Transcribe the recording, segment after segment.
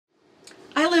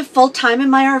live full-time in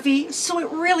my RV, so it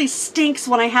really stinks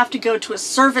when I have to go to a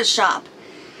service shop.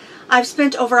 I've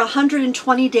spent over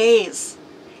 120 days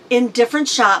in different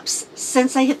shops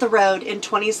since I hit the road in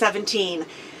 2017.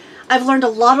 I've learned a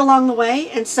lot along the way,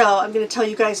 and so I'm going to tell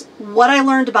you guys what I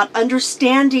learned about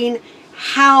understanding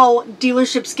how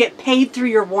dealerships get paid through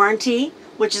your warranty,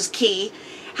 which is key,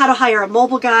 how to hire a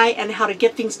mobile guy, and how to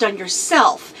get things done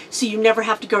yourself so you never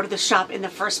have to go to the shop in the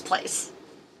first place.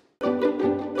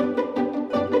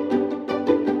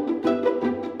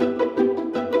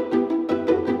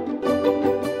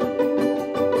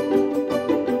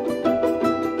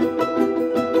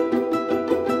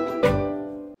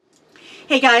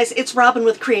 Hey guys, it's Robin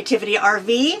with Creativity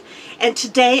RV, and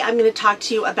today I'm going to talk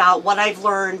to you about what I've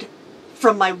learned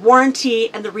from my warranty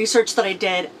and the research that I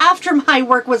did after my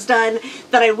work was done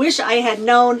that I wish I had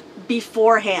known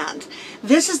beforehand.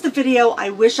 This is the video I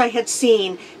wish I had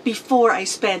seen before I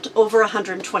spent over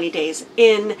 120 days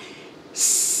in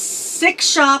 6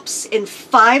 shops in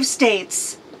 5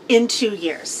 states in 2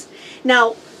 years.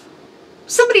 Now,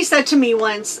 somebody said to me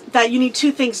once that you need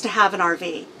 2 things to have an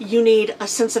RV. You need a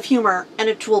sense of humor and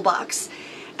a toolbox.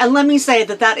 And let me say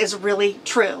that that is really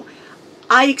true.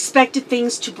 I expected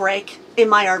things to break in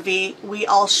my RV. We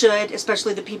all should,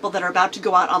 especially the people that are about to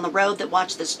go out on the road that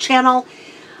watch this channel.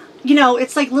 You know,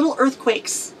 it's like little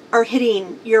earthquakes are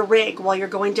hitting your rig while you're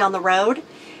going down the road.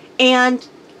 And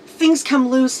things come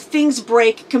loose, things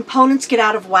break, components get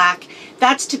out of whack.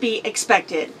 That's to be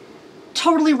expected.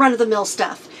 Totally run-of-the-mill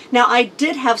stuff. Now, I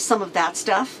did have some of that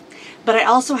stuff, but I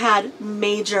also had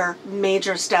major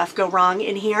stuff go wrong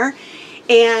in here.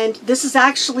 And this is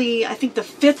actually, I think, the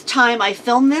 5th time I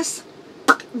filmed this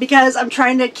because I'm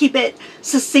trying to keep it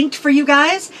succinct for you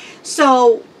guys.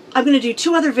 So I'm going to do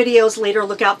 2 other videos later.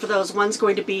 Look out for those. One's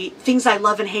going to be things I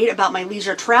love and hate about my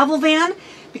leisure travel van,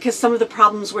 because some of the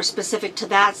problems were specific to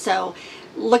that. So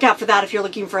look out for that if you're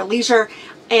looking for a leisure.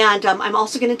 And I'm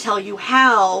also going to tell you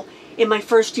how in my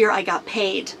first year I got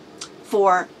paid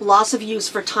for loss of use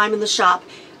for time in the shop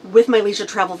with my leisure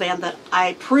travel van that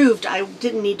I proved I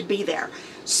didn't need to be there.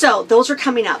 So those are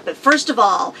coming up. But first of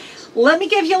all, let me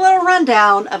give you a little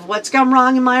rundown of what's gone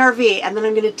wrong in my RV, and then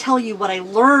I'm going to tell you what I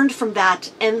learned from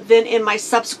that and then in my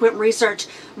subsequent research,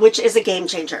 which is a game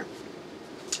changer.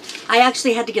 I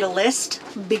actually had to get a list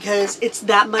because it's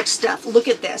that much stuff. Look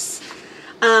at this.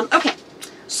 Okay,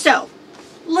 so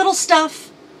little stuff.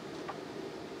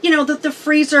 You know, that the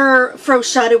freezer froze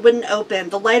shut, it wouldn't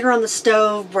open. The lighter on the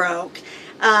stove broke.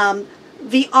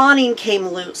 The awning came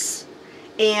loose.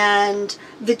 And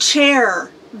the chair,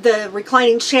 the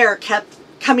reclining chair, kept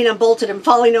coming unbolted and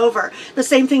falling over. The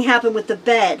same thing happened with the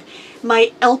bed.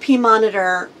 My LP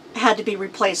monitor had to be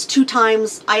replaced 2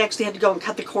 times. I actually had to go and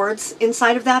cut the cords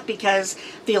inside of that because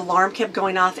the alarm kept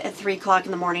going off at 3 o'clock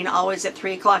in the morning, always at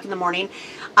 3 o'clock in the morning.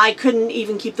 I couldn't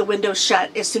even keep the windows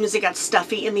shut. As soon as it got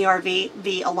stuffy in the RV,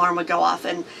 the alarm would go off.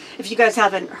 And if you guys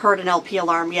haven't heard an LP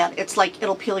alarm yet, it's like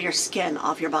it'll peel your skin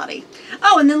off your body.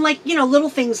 Oh, and then, like, you know, little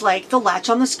things like the latch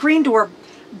on the screen door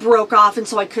broke off and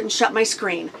so I couldn't shut my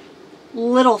screen.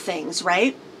 Little things,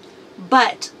 right?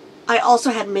 But I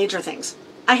also had major things.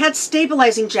 I had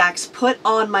stabilizing jacks put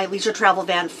on my leisure travel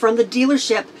van from the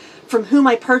dealership from whom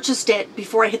I purchased it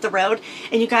before I hit the road.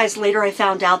 And you guys, later I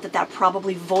found out that that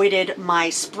probably voided my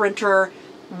Sprinter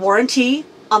warranty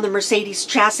on the Mercedes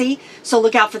chassis. So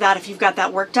look out for that if you've got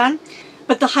that work done.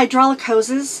 But the hydraulic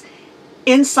hoses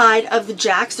inside of the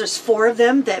jacks, there's 4 of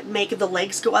them that make the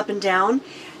legs go up and down,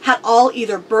 had all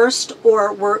either burst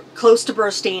or were close to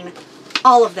bursting.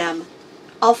 All of them,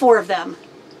 all 4 of them.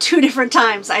 2 different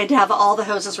times I had to have all the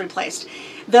hoses replaced.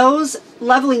 Those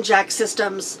leveling jack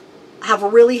systems have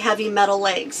really heavy metal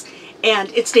legs,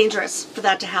 and it's dangerous for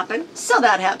that to happen. So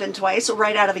that happened twice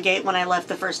right out of the gate when I left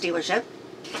the first dealership.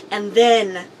 And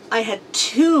then I had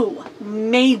 2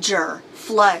 major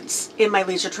floods in my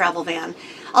leisure travel van.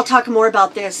 I'll talk more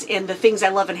about this in the things I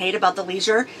love and hate about the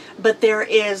leisure, but there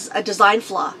is a design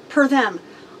flaw per them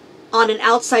on an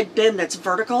outside bin that's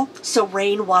vertical, so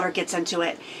rainwater gets into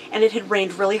it. And it had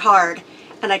rained really hard,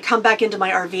 and I come back into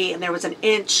my RV and there was an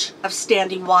inch of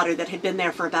standing water that had been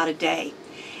there for about a day.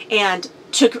 And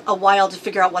took a while to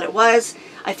figure out what it was.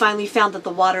 I finally found that the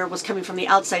water was coming from the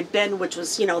outside bin, which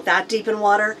was, you know, that deep in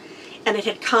water, and it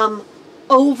had come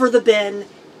over the bin,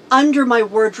 under my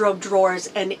wardrobe drawers,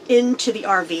 and into the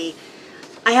RV.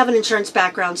 I have an insurance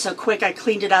background, so quick I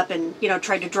cleaned it up and, you know,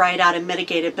 tried to dry it out and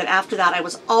mitigate it. But after that, I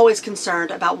was always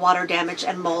concerned about water damage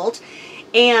and mold.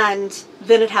 And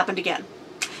then it happened again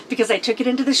because I took it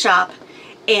into the shop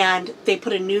and they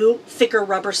put a new thicker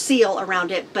rubber seal around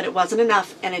it, but it wasn't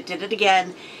enough and it did it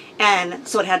again. And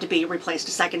so it had to be replaced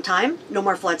a second time. No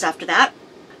more floods after that.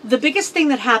 The biggest thing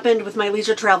that happened with my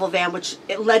leisure travel van, which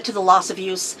it led to the loss of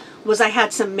use, was I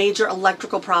had some major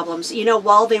electrical problems. You know,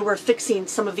 while they were fixing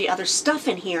some of the other stuff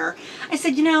in here, I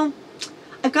said, you know,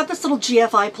 I've got this little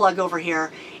GFI plug over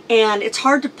here, and it's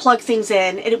hard to plug things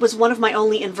in, and it was one of my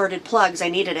only inverted plugs. I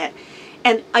needed it.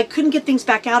 And I couldn't get things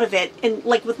back out of it, and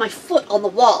like with my foot on the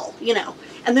wall, you know.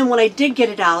 And then when I did get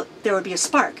it out, there would be a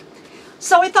spark.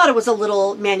 So I thought it was a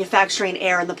little manufacturing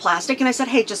error in the plastic, and I said,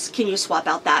 hey, just can you swap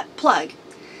out that plug?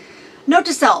 Note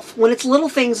to self, when it's little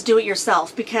things, do it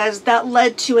yourself, because that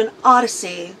led to an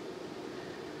odyssey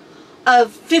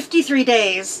of 53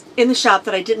 days in the shop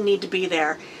that I didn't need to be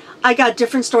there. I got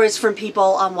different stories from people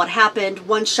on what happened.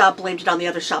 One shop blamed it on the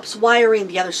other shop's wiring.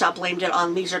 The other shop blamed it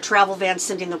on leisure travel van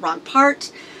sending the wrong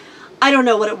part. I don't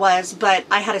know what it was, but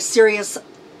I had a serious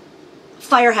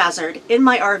fire hazard in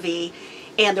my RV,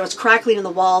 and there was crackling in the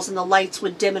walls, and the lights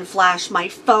would dim and flash. My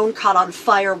phone caught on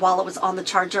fire while it was on the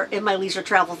charger in my leisure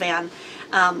travel van,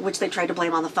 which they tried to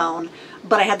blame on the phone.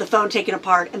 But I had the phone taken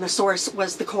apart, and the source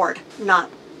was the cord,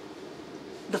 not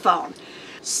the phone.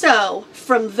 So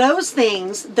from those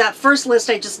things, that first list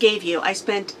I just gave you, I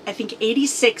spent, I think,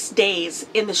 86 days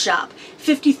in the shop,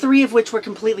 53 of which were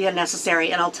completely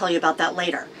unnecessary, and I'll tell you about that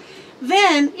later.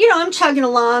 Then, you know, I'm chugging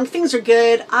along, things are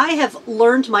good. I have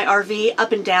learned my RV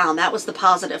up and down. That was the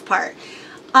positive part.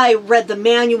 I read the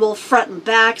manual front and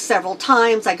back several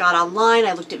times. I got online,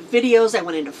 I looked at videos, I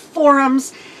went into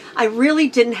forums. I really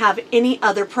didn't have any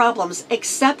other problems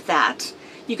except that,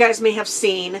 you guys may have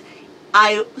seen,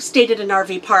 I stayed at an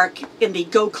RV park in the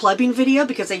Go Clubbing video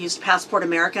because I used Passport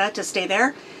America to stay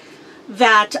there,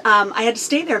 that I had to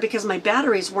stay there because my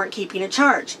batteries weren't keeping a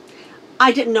charge.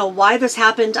 I didn't know why this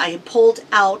happened. I had pulled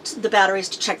out the batteries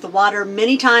to check the water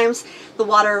many times. The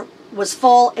water was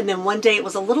full, and then one day it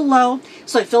was a little low,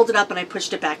 so I filled it up and I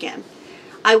pushed it back in.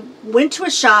 I went to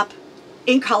a shop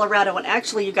in Colorado, and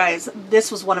actually, you guys, this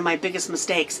was one of my biggest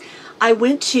mistakes. I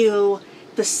went to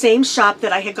the same shop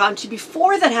that I had gone to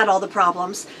before that had all the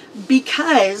problems,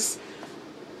 because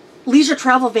leisure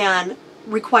travel van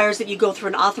requires that you go through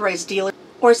an authorized dealer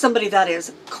or somebody that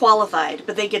is qualified,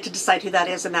 but they get to decide who that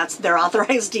is, and that's their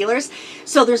authorized dealers.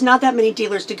 So there's not that many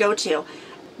dealers to go to.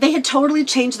 They had totally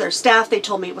changed their staff. They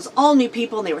told me it was all new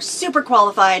people and they were super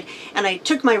qualified, and I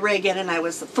took my rig in and I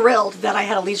was thrilled that I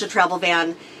had a leisure travel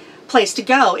van place to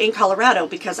go in Colorado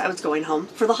because I was going home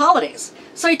for the holidays.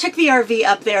 So I took the RV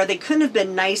up there. They couldn't have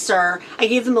been nicer. I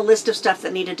gave them a list of stuff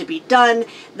that needed to be done.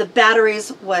 The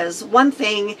batteries was one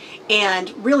thing,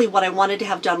 and really what I wanted to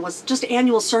have done was just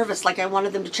annual service. Like I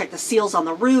wanted them to check the seals on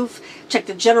the roof, check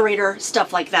the generator,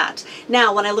 stuff like that.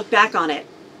 Now, when I look back on it,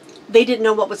 they didn't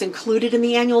know what was included in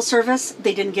the annual service.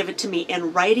 They didn't give it to me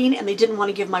in writing, and they didn't want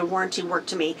to give my warranty work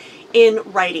to me in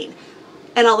writing.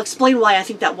 And I'll explain why I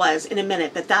think that was in a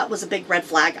minute, but that was a big red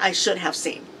flag I should have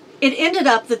seen. It ended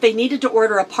up that they needed to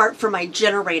order a part for my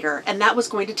generator, and that was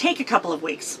going to take a couple of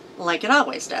weeks, like it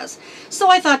always does. So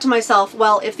I thought to myself,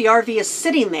 well, if the RV is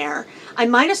sitting there, I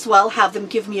might as well have them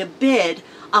give me a bid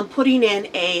on putting in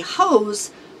a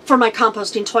hose for my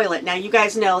composting toilet. Now, you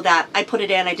guys know that I put it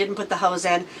in, I didn't put the hose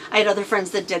in. I had other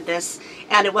friends that did this,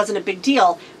 and it wasn't a big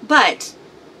deal. But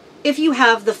if you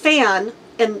have the fan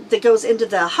and that goes into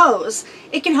the hose,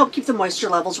 it can help keep the moisture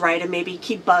levels right and maybe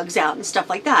keep bugs out and stuff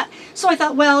like that. So I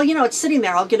thought, well, you know, it's sitting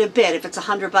there, I'll get a bid. If it's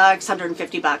 $100,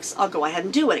 $150, I'll go ahead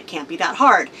and do it. It can't be that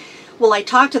hard. Well, I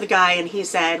talked to the guy and he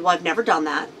said, well, I've never done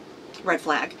that. Red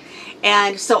flag.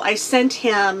 And so I sent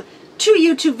him 2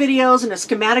 YouTube videos and a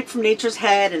schematic from Nature's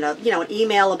Head and an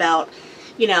email about,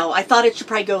 I thought it should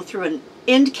probably go through an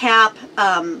end cap,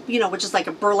 which is like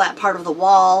a burlap part of the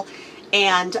wall,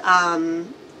 and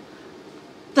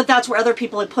that's where other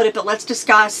people had put it, but let's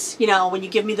discuss, when you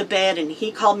give me the bid. And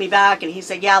he called me back and he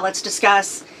said, yeah, let's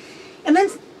discuss. And then,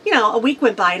 a week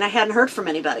went by and I hadn't heard from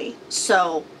anybody.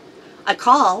 So I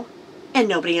call and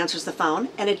nobody answers the phone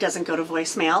and it doesn't go to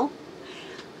voicemail.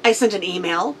 I sent an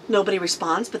email, nobody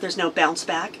responds, but there's no bounce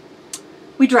back.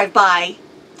 We drive by,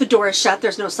 the door is shut,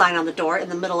 there's no sign on the door in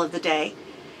the middle of the day.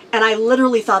 And I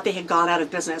literally thought they had gone out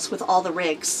of business with all the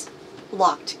rigs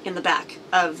locked in the back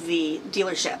of the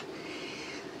dealership.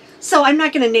 So I'm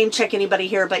not going to name check anybody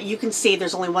here, but you can see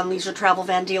there's only one leisure travel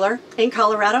van dealer in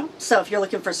Colorado. So if you're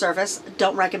looking for service,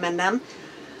 don't recommend them.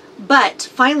 But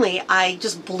finally, I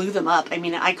just blew them up. I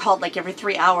mean, I called like every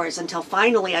 3 hours until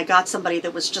finally I got somebody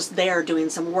that was just there doing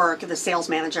some work, the sales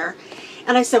manager.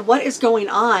 And I said, what is going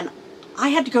on? I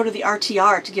had to go to the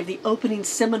RTR to give the opening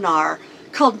seminar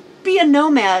called Be a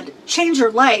Nomad, Change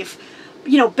Your Life,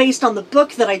 based on the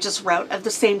book that I just wrote of the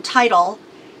same title.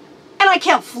 And I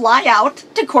can't fly out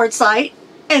to Quartzsite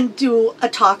and do a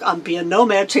talk on Be a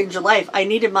Nomad, Change Your Life. I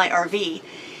needed my RV.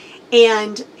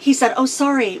 And he said, oh,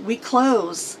 sorry, we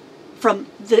close from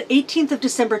the 18th of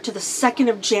December to the 2nd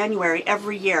of January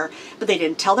every year. But they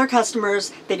didn't tell their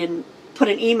customers. They didn't put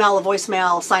an email, a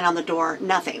voicemail, sign on the door,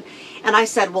 nothing. And I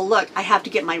said, well, look, I have to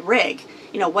get my rig.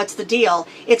 You know, what's the deal?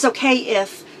 It's okay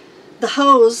if the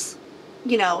hose,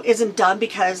 you know, isn't done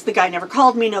because the guy never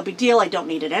called me. No big deal. I don't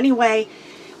need it anyway.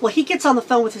 Well, he gets on the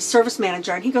phone with his service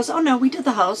manager and he goes, oh, no, we did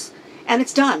the hose and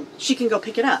it's done. She can go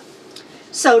pick it up.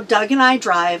 So Doug and I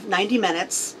drive 90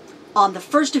 minutes on the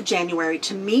 1st of January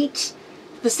to meet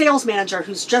the sales manager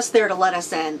who's just there to let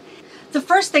us in. The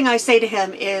first thing I say to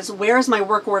him is, where's my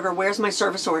work order? Where's my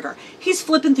service order? He's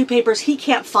flipping through papers. He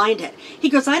can't find it. He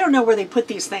goes, I don't know where they put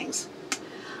these things.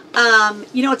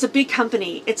 You know, it's a big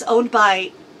company. It's owned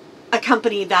by a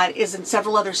company that is in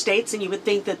several other states, and you would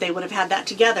think that they would have had that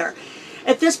together.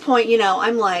 At this point, you know,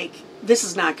 I'm like, this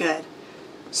is not good.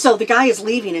 So the guy is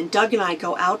leaving, and Doug and I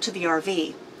go out to the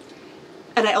RV,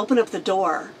 and I open up the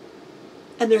door,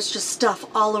 and there's just stuff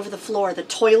all over the floor. The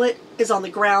toilet is on the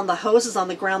ground. The hose is on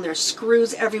the ground. There's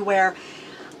screws everywhere.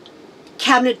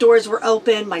 Cabinet doors were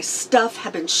open. My stuff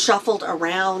had been shuffled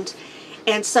around.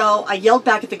 And so I yelled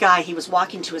back at the guy. He was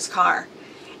walking to his car.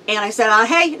 And I said,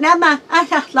 hey, Nama,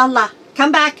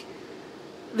 come back.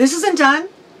 This isn't done.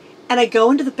 And I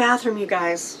go into the bathroom, you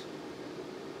guys.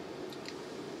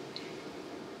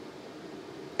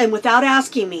 And without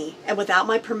asking me and without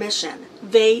my permission,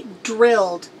 they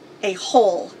drilled a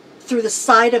hole through the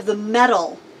side of the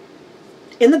metal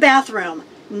in the bathroom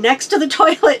next to the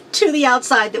toilet to the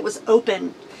outside that was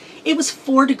open. It was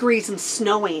 4 degrees and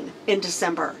snowing in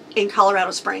December in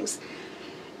Colorado Springs.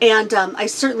 And I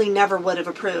certainly never would have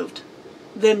approved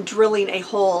them drilling a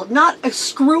hole, not a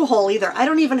screw hole either. I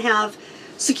don't even have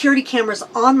security cameras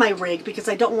on my rig because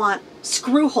I don't want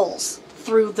screw holes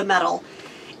through the metal.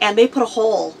 And they put a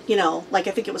hole, you know, like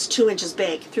I think it was 2 inches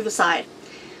big through the side.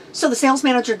 So the sales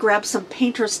manager grabs some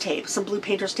painter's tape, some blue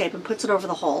painter's tape, and puts it over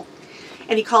the hole.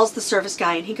 And he calls the service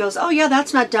guy and he goes, oh yeah,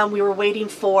 that's not done. We were waiting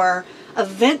for a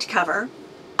vent cover.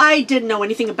 I didn't know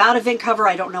anything about a vent cover.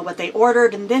 I don't know what they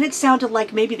ordered. And then it sounded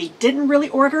like maybe they didn't really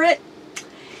order it.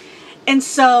 And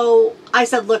so I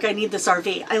said, look, I need this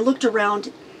RV. I looked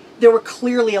around. There were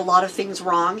clearly a lot of things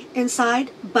wrong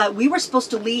inside, but we were supposed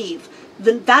to leave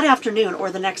that afternoon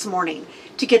or the next morning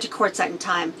to get to Quartzsite in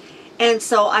time. And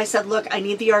so I said, look, I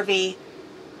need the RV.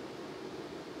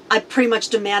 I pretty much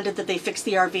demanded that they fix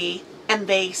the RV. And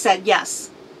they said, yes,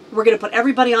 we're going to put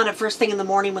everybody on it first thing in the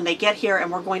morning when they get here, and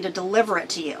we're going to deliver it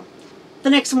to you. The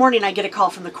next morning, I get a call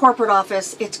from the corporate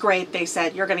office. It's great. They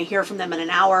said, you're going to hear from them in an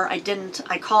hour. I didn't.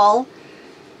 I call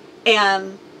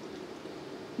and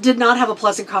did not have a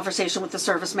pleasant conversation with the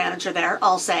service manager there,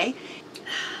 I'll say.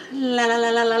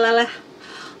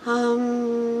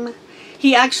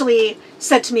 He actually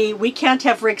said to me, we can't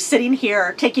have rigs sitting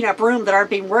here taking up room that aren't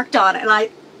being worked on.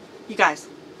 And you guys,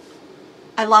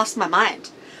 I lost my mind.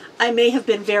 I may have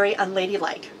been very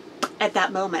unladylike at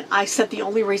that moment. I said the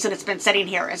only reason it's been sitting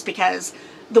here is because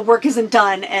the work isn't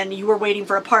done and you were waiting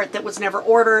for a part that was never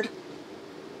ordered.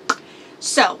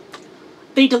 So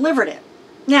they delivered it.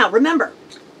 Now remember,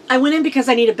 I went in because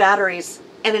I needed batteries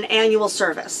and an annual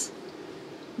service.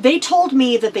 They told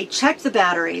me that they checked the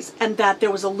batteries and that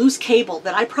there was a loose cable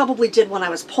that I probably did when I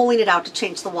was pulling it out to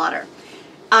change the water.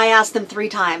 I asked them 3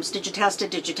 times, did you test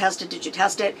it? Did you test it? Did you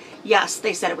test it? Yes,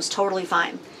 they said it was totally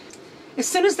fine. As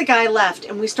soon as the guy left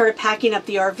and we started packing up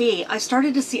the RV, I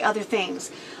started to see other things.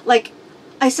 Like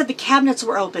I said, the cabinets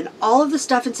were open. All of the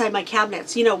stuff inside my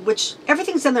cabinets, you know, which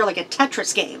everything's in there like a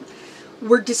Tetris game,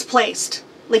 were displaced.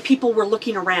 Like people were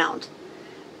looking around.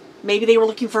 Maybe they were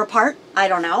looking for a part. I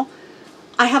don't know.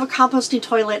 I have a composting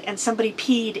toilet and somebody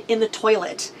peed in the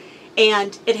toilet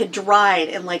and it had dried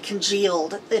and like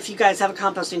congealed. If you guys have a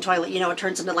composting toilet, you know, it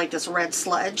turns into like this red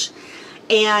sludge.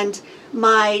 And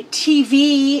my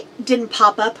TV didn't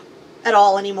pop up at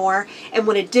all anymore. And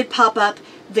when it did pop up,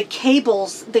 the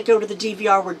cables that go to the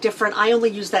DVR were different. I only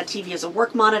use that TV as a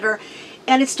work monitor.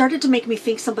 And it started to make me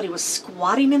think somebody was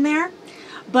squatting in there.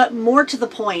 But more to the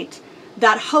point,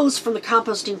 that hose from the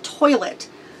composting toilet,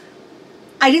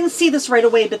 I didn't see this right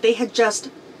away, but they had just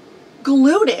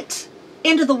glued it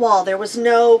into the wall. There was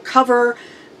no cover.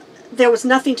 There was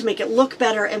nothing to make it look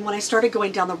better. And when I started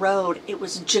going down the road, it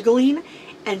was jiggling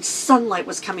and sunlight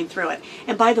was coming through it.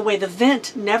 And by the way, the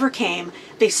vent never came.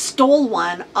 They stole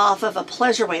one off of a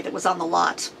Pleasureway that was on the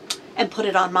lot and put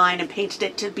it on mine and painted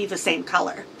it to be the same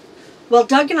color. Well,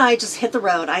 Doug and I just hit the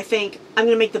road. I think I'm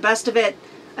going to make the best of it.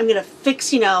 I'm going to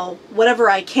fix, you know, whatever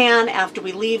I can after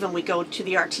we leave and we go to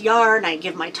the RTR and I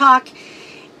give my talk.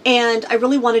 And I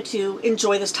really wanted to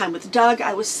enjoy this time with Doug.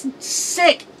 I was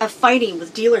sick of fighting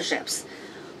with dealerships.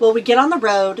 Well, we get on the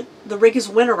road, the rig is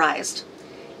winterized,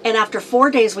 and after 4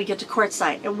 days we get to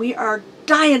Quartzsite, and we are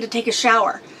dying to take a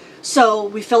shower. So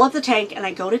we fill up the tank, and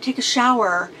I go to take a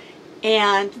shower,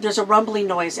 and there's a rumbling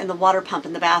noise in the water pump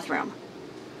in the bathroom.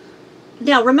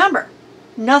 Now remember,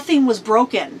 nothing was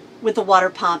broken with the water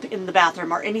pump in the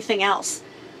bathroom or anything else.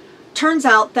 Turns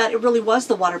out that it really was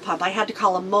the water pump. I had to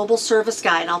call a mobile service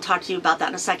guy, and I'll talk to you about that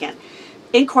in a second,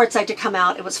 in Quartzsite to come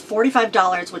out. It was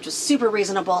 $45, which was super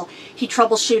reasonable. He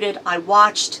troubleshooted, I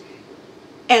watched,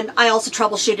 and I also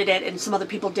troubleshooted it, and some other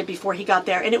people did before he got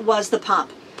there, and it was the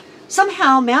pump.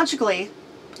 Somehow, magically,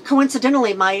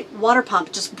 coincidentally, my water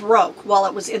pump just broke while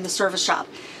it was in the service shop.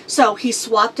 So he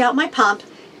swapped out my pump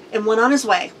and went on his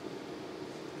way.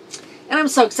 And I'm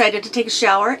so excited to take a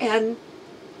shower, and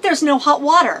there's no hot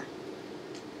water.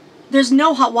 There's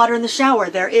no hot water in the shower.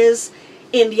 There is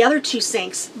in the other 2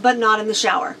 sinks, but not in the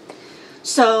shower.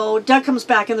 So Doug comes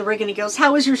back in the rig and he goes,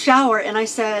 "How was your shower?" And I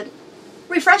said,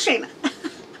 "Refreshing."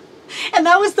 And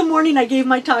that was the morning I gave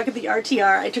my talk at the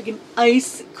RTR. I took an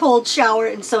ice cold shower,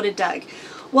 and so did Doug.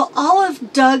 Well, all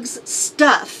of Doug's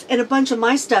stuff and a bunch of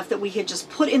my stuff that we had just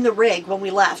put in the rig when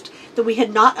we left, that we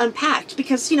had not unpacked,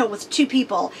 because, you know, with 2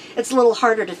 people, it's a little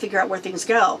harder to figure out where things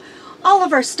go. All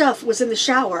of our stuff was in the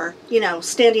shower, you know,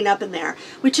 standing up in there.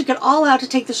 We took it all out to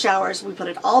take the showers. We put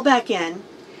it all back in.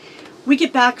 We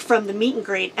get back from the meet and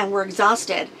greet, and we're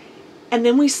exhausted. And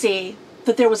then we see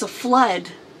that there was a flood,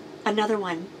 another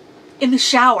one, in the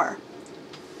shower.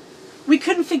 We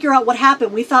couldn't figure out what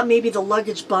happened. We thought maybe the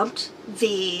luggage bumped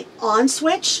the on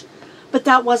switch, but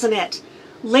that wasn't it.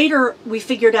 Later, we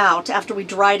figured out, after we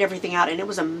dried everything out, and it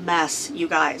was a mess, you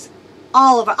guys.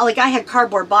 All of our, like, I had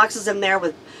cardboard boxes in there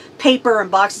with paper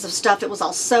and boxes of stuff. It was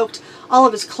all soaked. All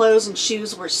of his clothes and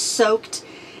shoes were soaked.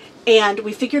 And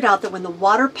we figured out that when the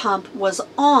water pump was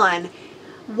on,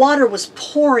 water was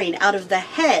pouring out of the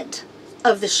head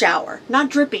of the shower. Not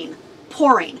dripping,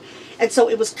 pouring. And so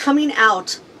it was coming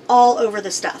out all over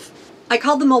the stuff. I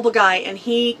called the mobile guy, and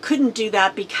he couldn't do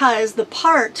that because the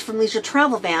part from Leisure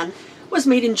Travel Van was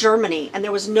made in Germany, and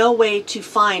there was no way to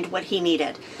find what he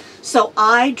needed. So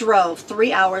I drove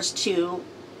 3 hours to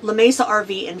La Mesa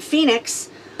RV in Phoenix,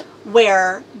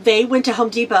 where they went to Home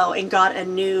Depot and got a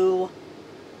new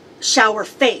shower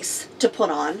face to put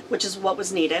on, which is what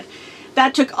was needed.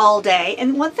 That took all day.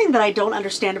 And one thing that I don't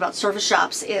understand about service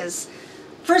shops is,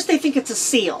 first they think it's a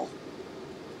seal,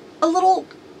 a little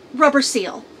rubber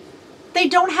seal. They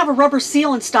don't have a rubber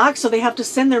seal in stock, so they have to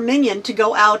send their minion to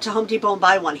go out to Home Depot and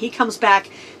buy one. He comes back,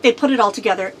 they put it all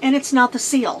together, and it's not the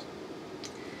seal.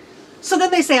 So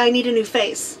then they say, "I need a new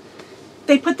face."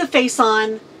 They put the face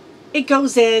on, it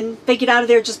goes in, they get out of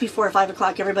there just before 5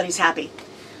 o'clock, everybody's happy.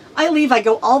 I leave, I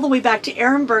go all the way back to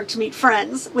Ehrenberg to meet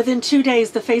friends. Within 2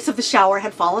 days, the face of the shower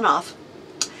had fallen off.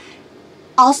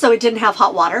 Also, it didn't have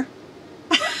hot water.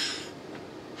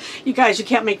 You guys, you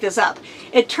can't make this up.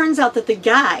 It turns out that the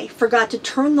guy forgot to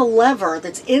turn the lever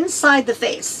that's inside the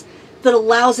face that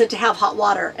allows it to have hot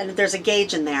water, and there's a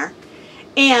gauge in there.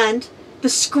 And the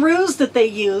screws that they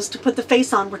used to put the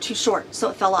face on were too short, so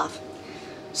it fell off.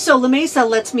 So La Mesa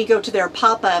lets me go to their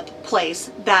pop-up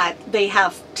place that they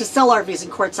have to sell RVs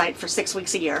in Quartzsite for 6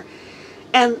 weeks a year.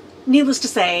 And needless to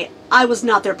say, I was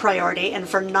not their priority, and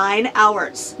for 9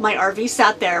 hours my RV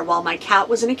sat there while my cat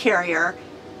was in a carrier,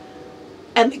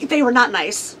 and they were not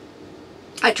nice.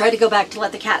 I tried to go back to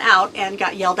let the cat out and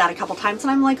got yelled at a couple times, and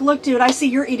I'm like, "Look, dude, I see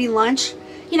you're eating lunch.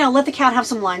 You know, let the cat have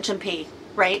some lunch and pee,"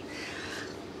 right?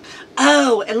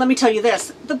 Oh, and let me tell you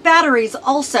this, the batteries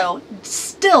also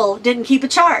still didn't keep a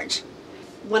charge.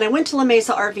 When I went to La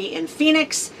Mesa RV in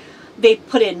Phoenix, they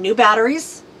put in new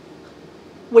batteries,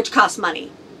 which cost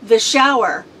money. The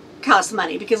shower cost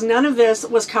money because none of this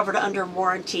was covered under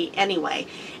warranty anyway.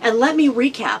 And let me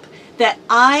recap that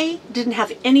I didn't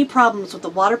have any problems with the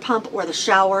water pump or the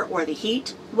shower or the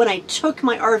heat when I took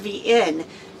my RV in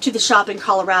to the shop in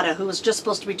Colorado, who was just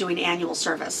supposed to be doing annual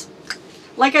service.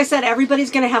 Like I said, everybody's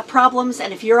going to have problems,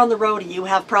 and if you're on the road and you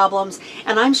have problems,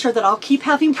 and I'm sure that I'll keep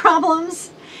having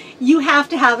problems, you have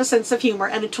to have a sense of humor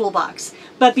and a toolbox.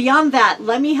 But beyond that,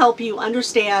 let me help you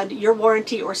understand your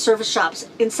warranty or service shops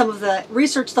in some of the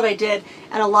research that I did,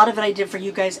 and a lot of it I did for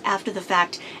you guys after the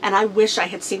fact, and I wish I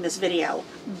had seen this video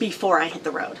before I hit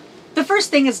the road. The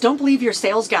first thing is, don't believe your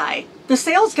sales guy. The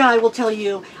sales guy will tell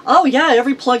you, "Oh yeah,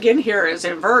 every plug in here is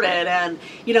inverted, and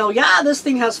you know, yeah, this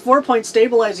thing has 4-point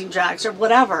stabilizing jacks," or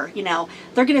whatever. You know,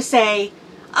 they're gonna say,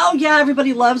 "Oh yeah,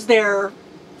 everybody loves their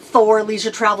Thor,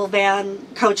 Leisure Travel Van,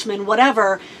 Coachman,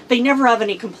 whatever. They never have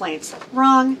any complaints."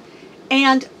 Wrong.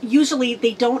 And usually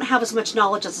they don't have as much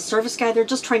knowledge as a service guy. They're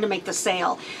just trying to make the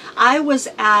sale. I was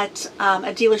at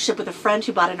a dealership with a friend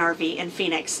who bought an RV in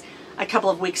Phoenix a couple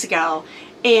of weeks ago,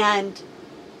 and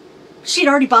she'd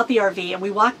already bought the RV, and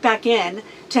we walked back in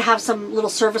to have some little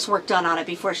service work done on it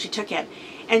before she took it.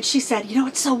 And she said, you know,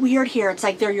 it's so weird here. It's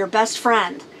like they're your best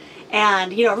friend.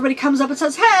 And, you know, everybody comes up and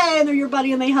says, hey, and they're your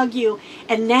buddy, and they hug you.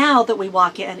 And now that we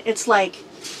walk in, it's like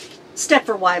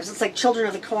Stepford Wives. It's like Children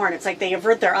of the Corn. It's like they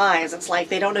avert their eyes. It's like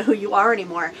they don't know who you are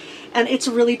anymore. And it's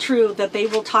really true that they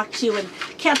will talk to you and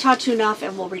can't talk to you enough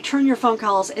and will return your phone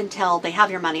calls until they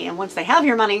have your money. And once they have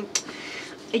your money,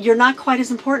 you're not quite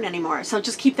as important anymore. So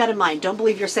just keep that in mind. Don't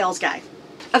believe your sales guy.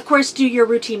 Of course, do your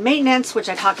routine maintenance, which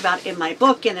I talk about in my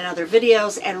book and in other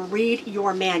videos, and read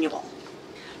your manual.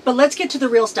 But let's get to the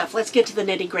real stuff. Let's get to the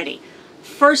nitty-gritty.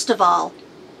 First of all,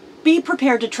 be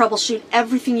prepared to troubleshoot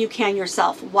everything you can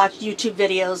yourself. Watch YouTube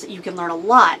videos. You can learn a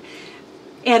lot.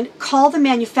 And call the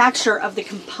manufacturer of the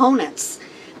components.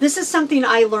 This is something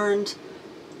I learned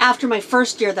after my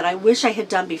first year that I wish I had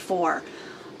done before.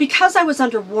 Because I was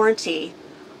under warranty,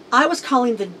 I was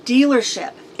calling the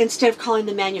dealership instead of calling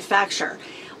the manufacturer.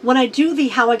 When I do the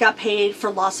how I got paid for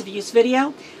loss of use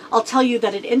video, I'll tell you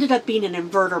that it ended up being an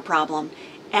inverter problem.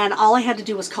 And all I had to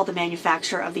do was call the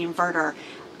manufacturer of the inverter,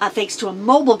 thanks to a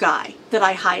mobile guy that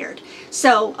I hired.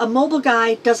 So a mobile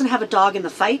guy doesn't have a dog in the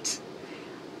fight.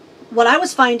 What I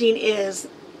was finding is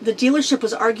the dealership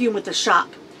was arguing with the shop,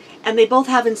 and they both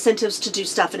have incentives to do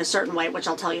stuff in a certain way, which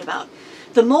I'll tell you about.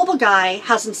 The mobile guy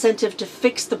has incentive to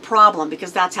fix the problem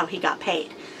because that's how he got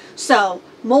paid. So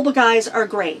mobile guys are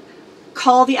great.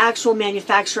 Call the actual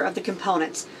manufacturer of the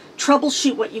components.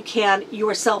 Troubleshoot what you can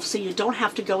yourself so you don't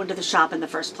have to go into the shop in the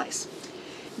first place.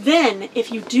 Then,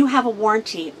 if you do have a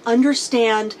warranty,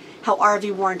 understand how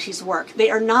RV warranties work.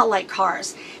 They are not like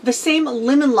cars. The same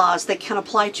lemon laws that can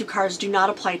apply to cars do not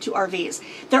apply to RVs.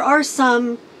 There are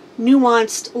some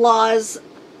nuanced laws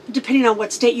depending on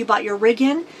what state you bought your rig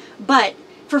in, but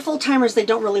for full-timers they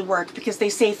don't really work because they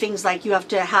say things like you have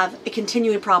to have a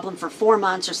continuing problem for 4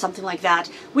 months or something like that.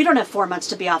 We don't have 4 months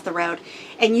to be off the road,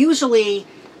 and usually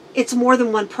it's more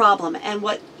than one problem. And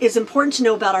what is important to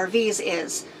know about RVs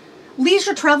is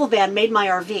Leisure Travel Van made my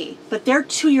RV, but their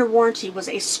 2-year warranty was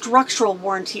a structural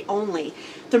warranty only.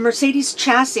 The Mercedes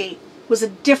chassis was a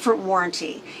different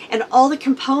warranty, and all the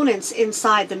components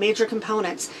inside, the major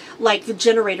components, like the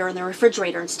generator and the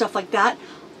refrigerator and stuff like that,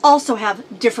 also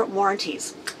have different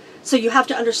warranties. So you have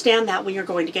to understand that when you're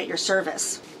going to get your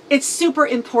service. It's super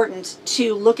important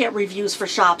to look at reviews for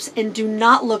shops and do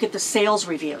not look at the sales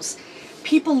reviews.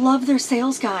 People love their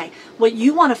sales guy. What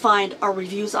you want to find are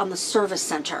reviews on the service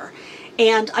center.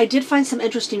 And I did find some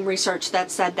interesting research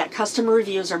that said that customer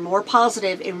reviews are more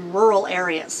positive in rural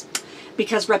areas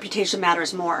because reputation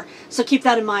matters more. So keep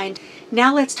that in mind.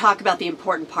 Now let's talk about the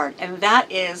important part, and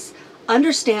that is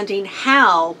understanding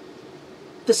how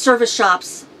the service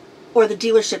shops or the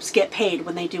dealerships get paid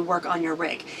when they do work on your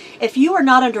rig. If you are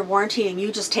not under warranty and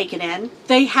you just take it in,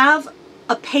 they have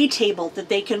a pay table that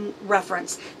they can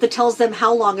reference that tells them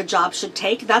how long a job should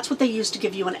take. That's what they use to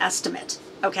give you an estimate,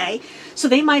 okay? So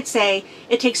they might say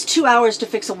it takes 2 hours to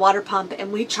fix a water pump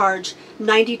and we charge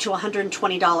 $90 to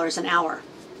 $120 an hour.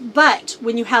 But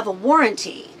when you have a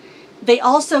warranty, they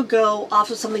also go off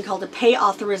of something called a pay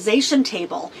authorization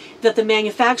table that the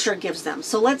manufacturer gives them.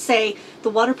 So let's say the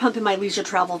water pump in my Leisure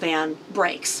Travel Van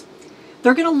breaks.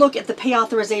 They're going to look at the pay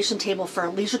authorization table for a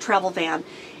Leisure Travel Van,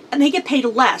 and they get paid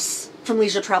less from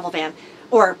Leisure Travel Van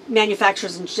or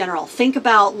manufacturers in general. Think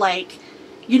about, like,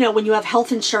 you know, when you have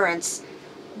health insurance,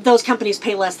 those companies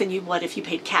pay less than you would if you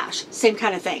paid cash. Same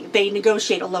kind of thing. They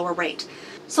negotiate a lower rate.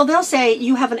 So they'll say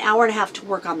you have an hour and a half to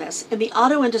work on this. In the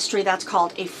auto industry, that's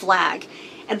called a flag.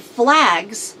 And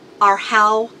flags are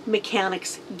how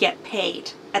mechanics get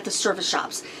paid at the service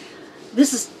shops.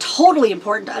 This is totally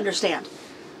important to understand.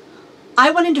 I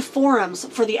went into forums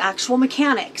for the actual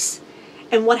mechanics,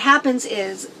 and what happens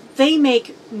is they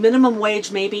make minimum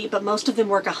wage maybe, but most of them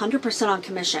work 100% on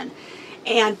commission.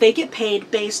 And they get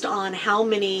paid based on how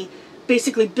many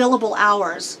basically billable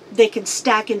hours they can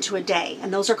stack into a day,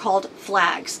 and those are called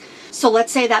flags. So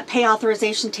let's say that pay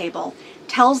authorization table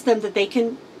tells them that they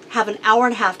can have an hour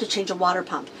and a half to change a water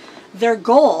pump. Their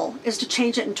goal is to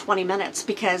change it in 20 minutes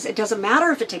because it doesn't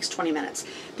matter if it takes 20 minutes.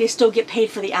 They still get paid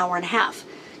for the hour and a half.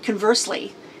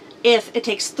 Conversely, if it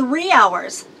takes 3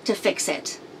 hours to fix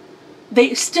it,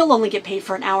 they still only get paid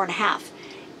for an hour and a half.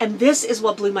 And this is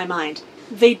what blew my mind.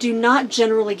 They do not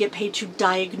generally get paid to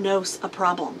diagnose a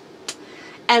problem.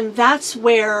 And that's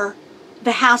where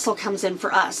the hassle comes in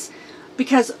for us.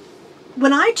 Because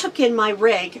when I took in my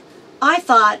rig, I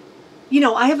thought, you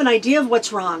know, I have an idea of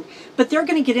what's wrong, but they're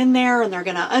going to get in there and they're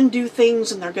going to undo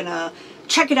things and they're going to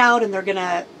check it out and they're going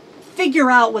to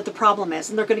figure out what the problem is.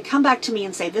 And they're going to come back to me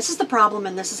and say, this is the problem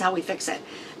and this is how we fix it.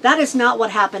 That is not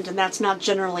what happened, and that's not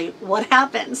generally what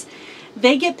happens.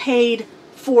 They get paid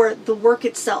for the work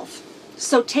itself.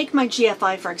 So take my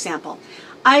GFI, for example.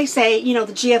 I say, you know,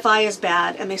 the GFI is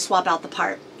bad, and they swap out the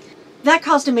part. That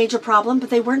caused a major problem, but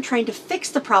they weren't trying to fix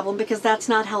the problem because that's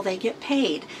not how they get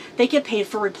paid. They get paid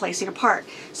for replacing a part.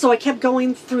 So I kept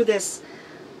going through this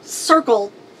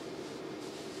circle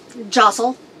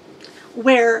jostle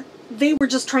where they were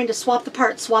just trying to swap the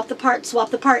part, swap the part, swap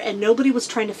the part, and nobody was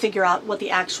trying to figure out what the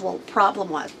actual problem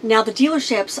was. Now, the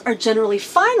dealerships are generally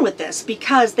fine with this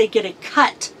because they get a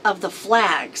cut of the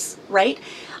flags, right?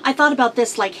 I thought about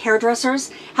this like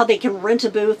hairdressers, how they can rent a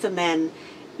booth and then,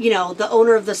 you know, the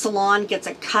owner of the salon gets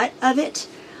a cut of it.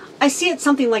 I see it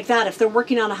something like that. If they're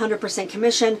working on 100%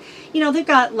 commission, you know, they've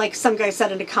got, like some guy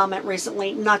said in a comment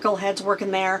recently, knuckleheads working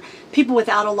there, people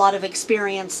without a lot of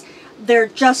experience. They're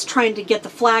just trying to get the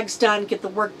flags done, get the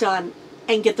work done,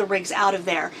 and get the rigs out of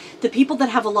there. The people that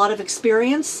have a lot of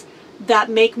experience that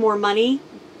make more money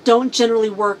don't generally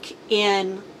work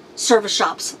in service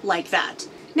shops like that.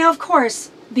 Now, of course,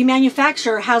 the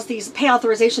manufacturer has these pay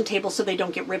authorization tables so they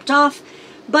don't get ripped off,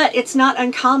 but it's not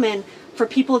uncommon for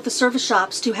people at the service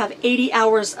shops to have 80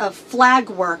 hours of flag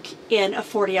work in a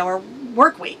 40-hour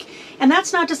work week. And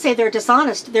that's not to say they're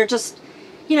dishonest. They're just,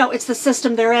 you know, it's the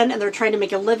system they're in, and they're trying to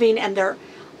make a living, and there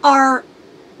are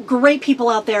great people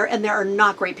out there, and there are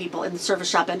not great people in the service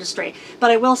shop industry.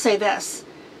 But I will say this,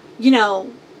 you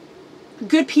know,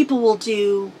 good people will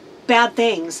do bad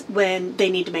things when they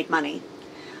need to make money.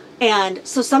 And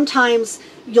so sometimes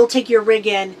you'll take your rig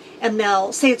in and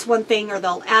they'll say it's one thing, or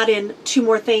they'll add in 2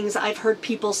 more things. I've heard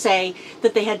people say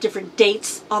that they had different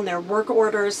dates on their work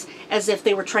orders as if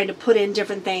they were trying to put in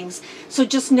different things. So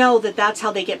just know that that's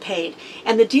how they get paid.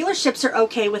 And the dealerships are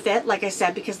okay with it, like I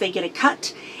said, because they get a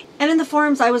cut. And in the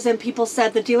forums I was in, people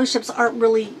said the dealerships aren't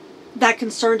really that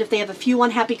concerned if they have a few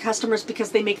unhappy customers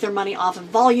because they make their money off of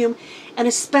volume. And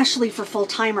especially for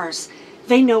full-timers,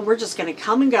 they know we're just going to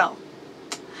come and go.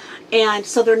 And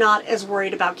so they're not as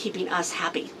worried about keeping us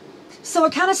happy. So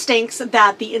it kind of stinks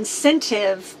that the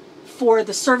incentive for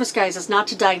the service guys is not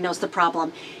to diagnose the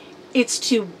problem. It's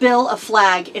to bill a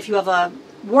flag if you have a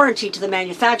warranty to the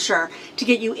manufacturer to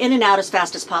get you in and out as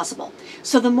fast as possible.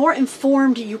 So the more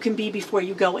informed you can be before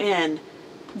you go in,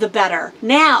 the better.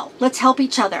 Now, let's help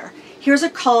each other. Here's a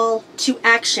call to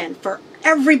action for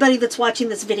everybody that's watching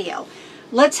this video.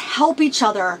 Let's help each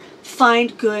other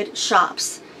find good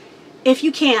shops. If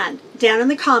you can, down in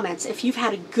the comments, if you've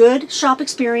had a good shop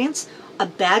experience, a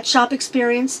bad shop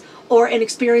experience, or an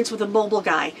experience with a mobile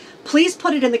guy, please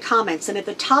put it in the comments. And at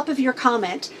the top of your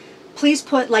comment, please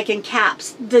put, like in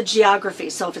caps, the geography.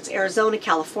 So if it's Arizona,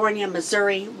 California,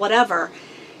 Missouri, whatever,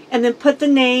 and then put the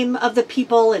name of the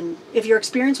people and if your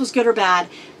experience was good or bad.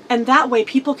 And that way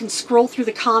people can scroll through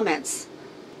the comments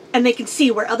and they can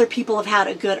see where other people have had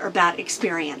a good or bad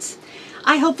experience.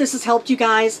 I hope this has helped you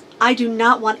guys. I do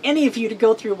not want any of you to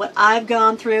go through what I've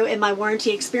gone through in my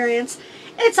warranty experience.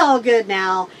 It's all good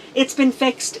now. It's been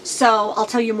fixed, so I'll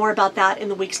tell you more about that in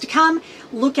the weeks to come.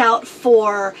 Look out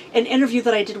for an interview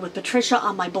that I did with Patricia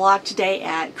on my blog today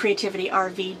at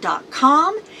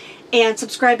creativityrv.com. And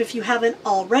subscribe if you haven't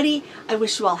already. I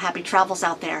wish you all happy travels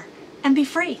out there, and be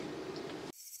free.